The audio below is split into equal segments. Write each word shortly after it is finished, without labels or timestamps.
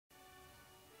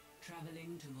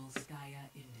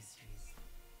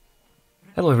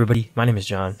Hello everybody, my name is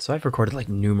John. So I've recorded like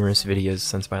numerous videos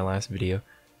since my last video,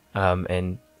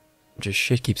 and just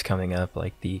shit keeps coming up,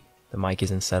 like the mic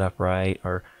isn't set up right,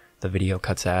 or the video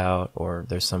cuts out, or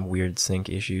there's some weird sync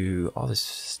issue, all this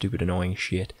stupid annoying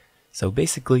shit. So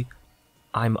basically,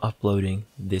 I'm uploading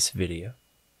this video.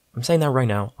 I'm saying that right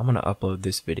now, I'm gonna upload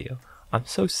this video. I'm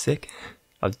so sick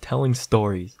of telling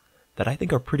stories that I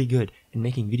think are pretty good and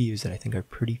making videos that I think are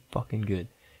pretty fucking good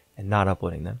and not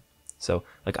uploading them. So,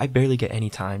 like, I barely get any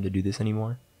time to do this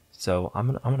anymore. So, I'm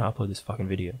gonna upload this fucking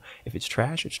video. If it's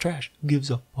trash, it's trash. Who gives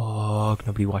a fuck?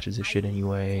 Nobody watches this shit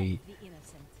anyway.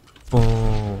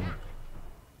 Boom.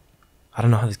 I don't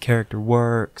know how this character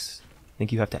works. I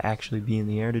think you have to actually be in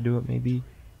the air to do it, maybe?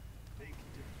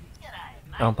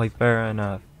 I don't play Farah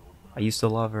enough. I used to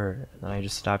love her, and then I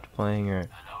just stopped playing her.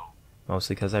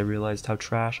 Mostly because I realized how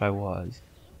trash I was.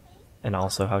 And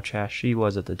also how trash she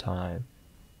was at the time.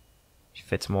 She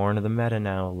fits more into the meta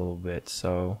now a little bit,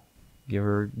 so give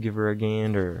her a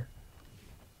gander.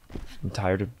 I'm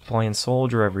tired of playing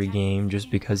Soldier every game just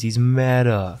because he's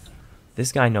meta.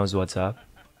 This guy knows what's up.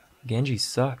 Genji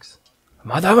sucks.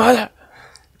 Mother!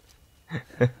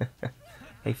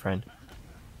 Hey friend.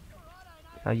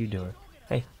 How you doing?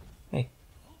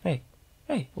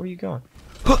 Hey, where you going?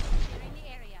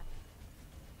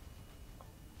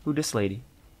 Who this lady?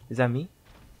 Is that me?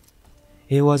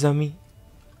 It wasn't me.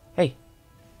 Hey,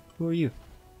 who are you?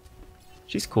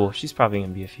 She's cool. She's probably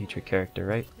gonna be a future character,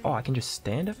 right? Oh, I can just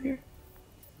stand up here?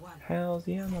 Hells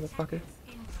yeah, motherfucker.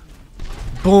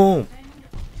 Boom!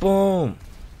 Boom!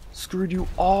 Screwed you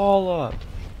all up.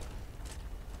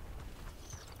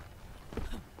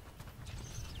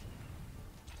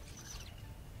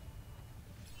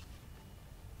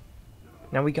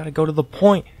 Now we gotta go to the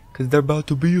point, because there's about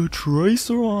to be a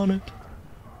tracer on it.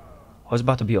 Oh, there's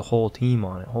about to be a whole team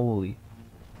on it. Holy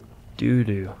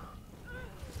doo-doo.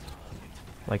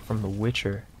 Like from The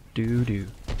Witcher. Doo-doo.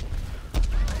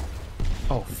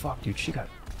 Oh, fuck, dude. She got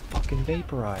fucking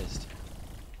vaporized.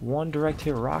 One direct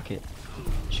hit rocket.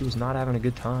 She was not having a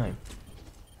good time.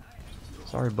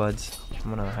 Sorry, buds. I'm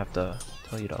gonna have to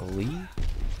tell you to leave.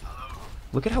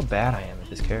 Look at how bad I am at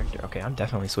this character. Okay, I'm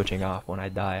definitely switching off when I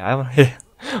die. I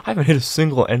haven't hit a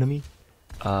single enemy.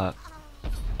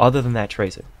 Other than that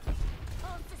tracer.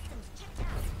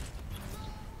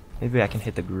 Maybe I can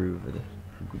hit the groove of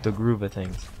the groove of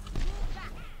things.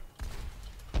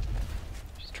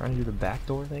 Just trying to do the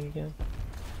backdoor thing again.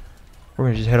 We're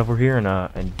gonna just head over here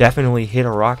and definitely hit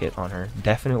a rocket on her.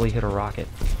 Definitely hit a rocket.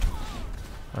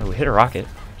 Oh, we hit a rocket.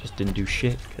 Just didn't do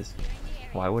shit, because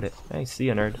why would it? Hey, see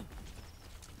ya, nerd.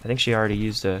 I think she already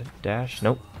used a dash.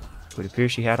 Nope. It would appear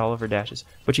she had all of her dashes.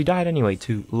 But she died anyway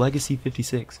to Legacy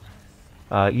 56.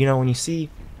 You know, when you see...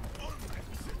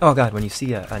 Oh god, when you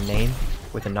see a name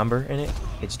with a number in it,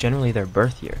 it's generally their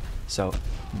birth year. So,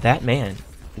 that man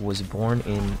was born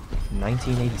in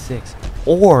 1986.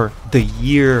 Or the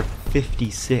year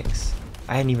 56.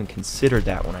 I hadn't even considered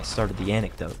that when I started the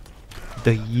anecdote.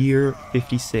 The year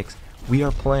 56. We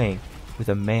are playing with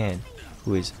a man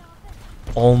who is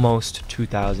almost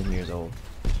 2,000 years old.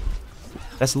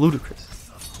 That's ludicrous.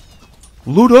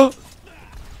 Luda!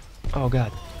 Oh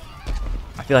god.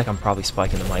 I feel like I'm probably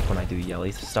spiking the mic when I do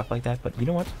yelly stuff like that, but you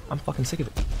know what? I'm fucking sick of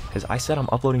it. Because I said I'm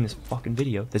uploading this fucking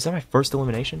video. Is that my first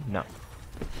elimination? No.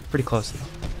 Pretty close though.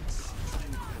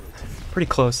 Pretty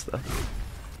close though.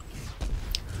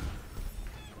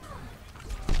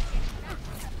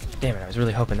 Damn it, I was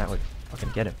really hoping that would fucking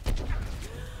get him.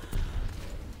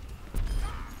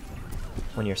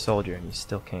 When you're a soldier and you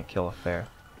still can't kill a fair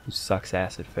who sucks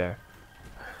ass at fair.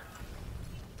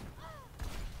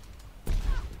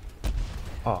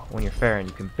 Oh, when you're fair and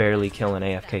you can barely kill an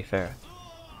AFK fair.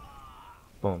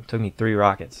 Boom, took me 3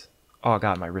 rockets. Oh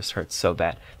god, my wrist hurts so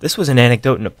bad. This was an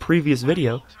anecdote in a previous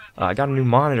video. I got a new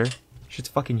monitor. Shit's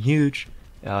fucking huge.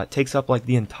 It takes up like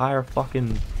the entire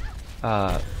fucking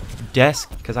desk,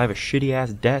 because I have a shitty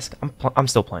ass desk. I'm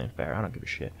still playing fair, I don't give a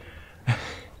shit.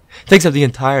 Takes up the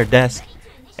entire desk.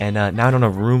 And now I don't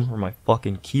have room for my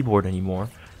fucking keyboard anymore,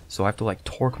 so I have to like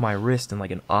torque my wrist in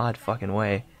like an odd fucking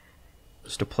way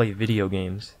just to play video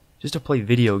games. Just to play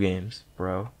video games,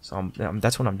 bro. So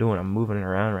that's what I'm doing. I'm moving it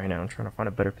around right now. I'm trying to find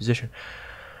a better position.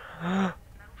 I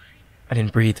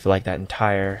didn't breathe for like that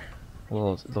entire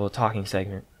little talking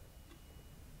segment.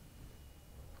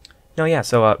 No, yeah.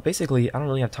 So basically, I don't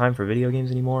really have time for video games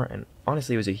anymore, and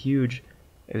honestly, it was a huge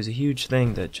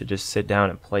thing to just sit down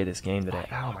and play this game today.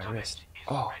 Ow, my wrist.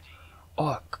 Oh,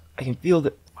 I can feel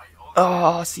the...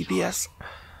 Oh, CPS.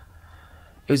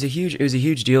 It was a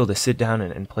huge deal to sit down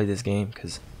and play this game,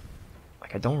 because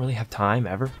like I don't really have time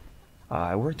ever.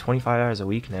 I work 25 hours a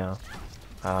week now,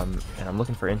 and I'm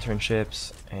looking for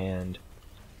internships, and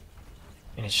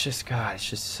it's just, God, it's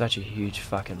just such a huge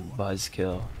fucking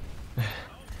buzzkill.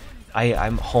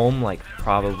 I'm home like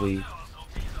probably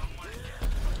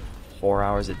 4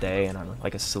 hours a day, and I'm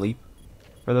like asleep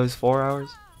for those 4 hours.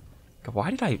 God, why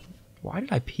did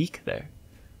I peek there?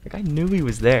 Like, I knew he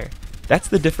was there. That's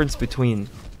the difference between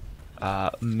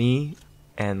me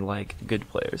and like good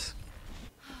players.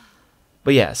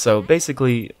 But yeah, so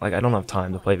basically, like, I don't have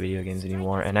time to play video games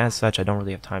anymore, and as such, I don't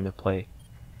really have time to play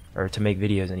or to make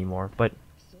videos anymore. But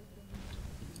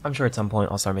I'm sure at some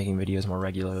point I'll start making videos more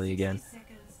regularly again.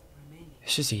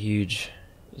 It's just a huge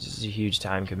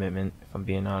time commitment, if I'm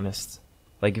being honest.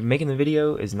 Like, making the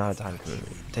video is not a time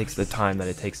commitment. It takes the time that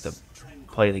it takes to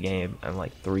play the game and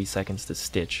like 3 seconds to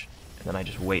stitch, and then I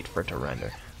just wait for it to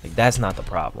render. Like, that's not the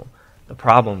problem. The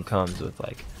problem comes with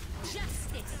like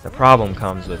I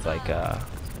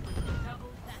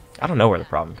don't know where the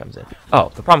problem comes in.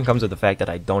 Oh, the problem comes with the fact that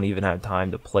I don't even have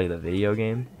time to play the video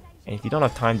game. And if you don't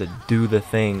have time to do the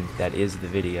thing that is the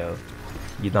video,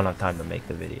 you don't have time to make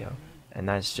the video. And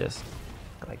that's just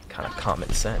like kind of common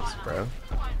sense, bro.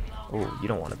 Oh, you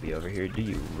don't want to be over here, do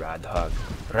you, Rad Hug?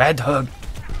 Rad Hug!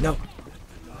 No!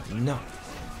 No!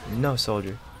 No,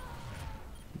 soldier.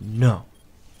 No.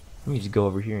 Let me just go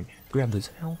over here and grab this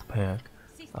health pack.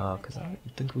 Cause I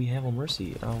don't think we have a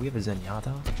Mercy. We have a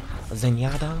Zenyatta. A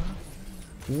Zenyatta?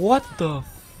 What the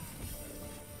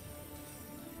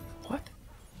what?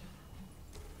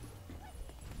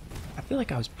 I feel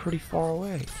like I was pretty far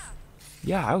away.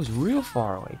 Yeah, I was real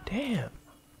far away. Damn.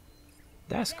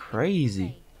 That's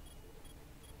crazy.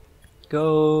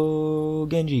 Go,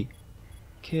 Genji.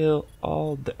 Kill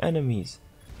all the enemies.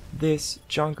 This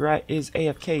Junkrat is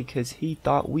AFK because he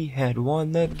thought we had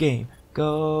won the game.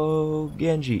 Go,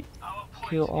 Genji.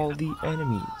 Kill all the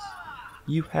enemies.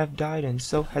 You have died and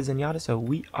so has Zenyatta, so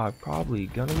we are probably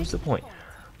gonna lose the point.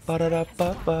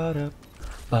 Ba-da-da-ba-ba-da.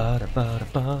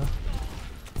 Ba-da-ba-da-ba.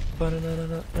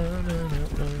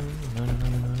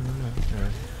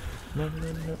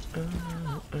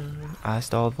 I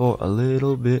stalled for a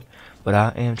little bit, but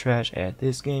I am trash at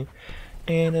this game,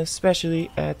 and especially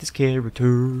at this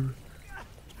character.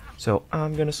 So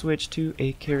I'm gonna switch to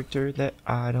a character that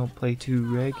I don't play too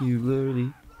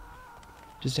regularly,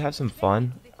 just to have some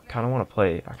fun. I kind of want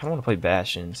to play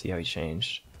Bastion and see how he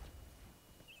changed.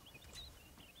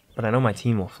 But I know my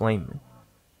team will flame me,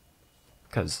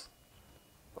 cause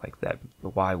like that.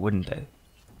 Why wouldn't they?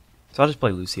 So I'll just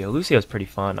play Lucio. Lucio's pretty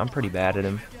fun. I'm pretty bad at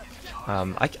him.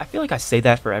 I feel like I say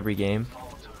that for every game,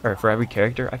 or for every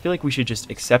character. I feel like we should just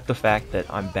accept the fact that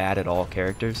I'm bad at all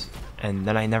characters, and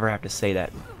then I never have to say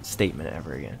that statement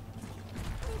ever again.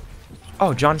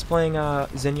 Oh, John's playing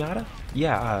Zenyatta?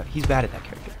 Yeah, he's bad at that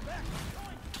character.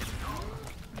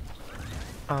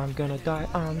 I'm gonna die,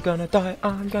 I'm gonna die,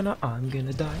 I'm gonna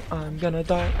die, I'm gonna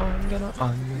die, I'm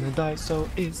gonna die, so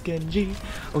is Genji.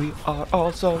 We are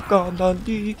also gonna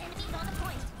die.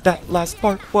 That last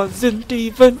part wasn't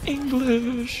even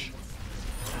English.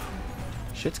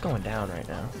 Shit's going down right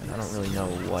now, and I don't really know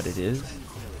what it is,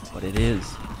 but it is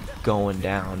going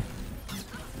down.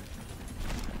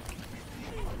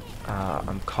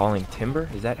 I'm calling timber?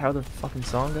 Is that how the fucking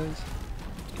song goes?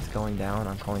 It's going down,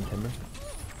 I'm calling timber?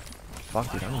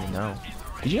 Fuck, dude, I don't even know.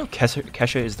 Did you know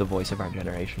Kesha is the voice of our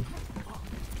generation?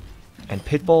 And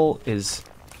Pitbull is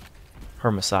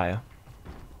her messiah.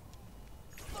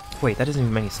 Wait, that doesn't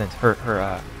even make any sense.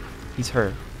 He's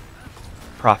her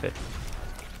prophet.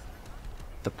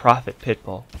 The prophet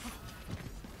Pitbull.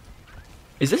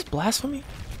 Is this blasphemy?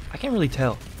 I can't really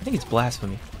tell. I think it's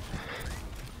blasphemy.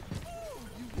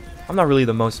 I'm not really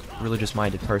the most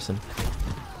religious-minded person.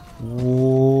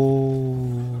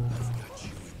 Whoa.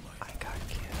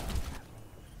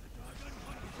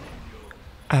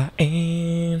 I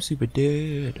am super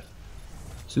dead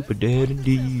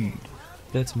indeed.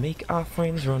 Let's make our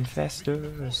friends run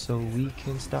faster so we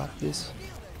can stop this.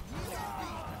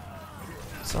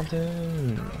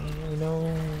 Something, I don't really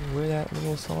know where that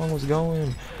little song was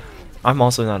going. I'm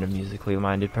also not a musically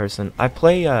minded person. I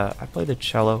played the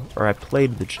cello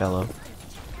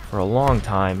for a long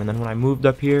time, and then when I moved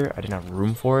up here, I didn't have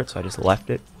room for it, so I just left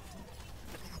it.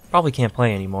 Probably can't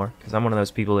play anymore because I'm one of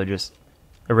those people that just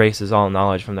erases all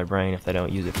knowledge from their brain if they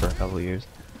don't use it for a couple of years.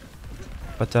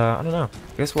 But I don't know.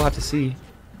 I guess we'll have to see.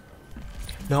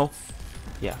 No.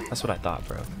 Yeah, that's what I thought,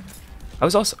 bro. I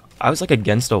was like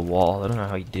against a wall. I don't know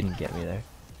how he didn't get me there.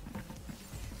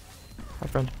 Hi,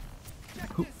 friend.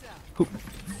 Hoop, hoop,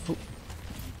 hoop.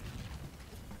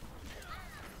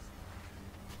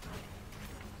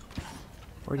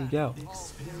 Where'd he go?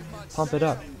 Pump it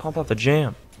up. Pump up the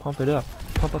jam. Pump it up.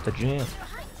 Pump up the jam.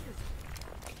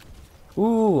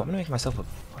 Ooh, I'm gonna make myself a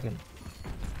fucking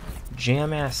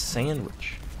jam-ass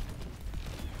sandwich.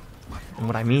 And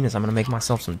what I mean is I'm gonna make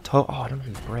myself some toast. Oh, I don't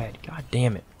need bread. God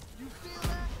damn it. I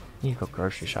need to go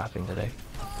grocery shopping today.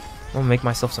 I'm gonna make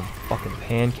myself some fucking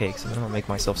pancakes, and then I'm gonna make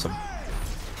myself some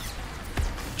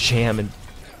jam and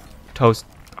toast.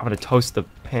 I'm gonna toast the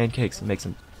pancakes and make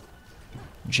some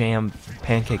jam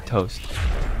pancake toast.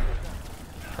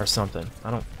 Or something.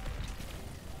 I don't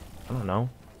know.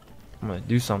 I'm gonna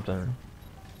do something.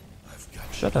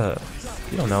 Shut up.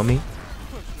 You don't know me.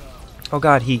 Oh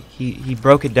god, he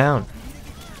broke it down.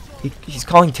 He's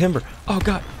calling timber. Oh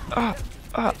god.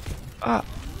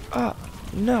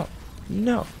 No.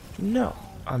 No. No.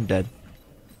 I'm dead.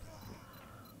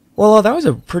 Well, that was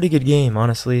a pretty good game,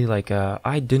 honestly. Like,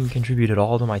 I didn't contribute at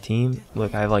all to my team.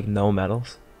 Look, I have like no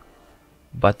medals.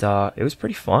 But it was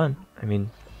pretty fun. I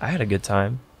mean, I had a good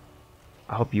time.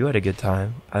 I hope you had a good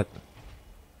time. I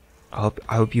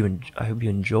hope you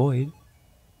enjoyed.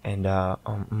 And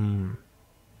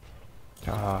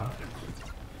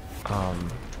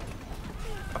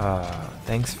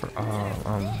thanks for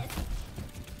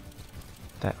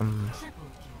that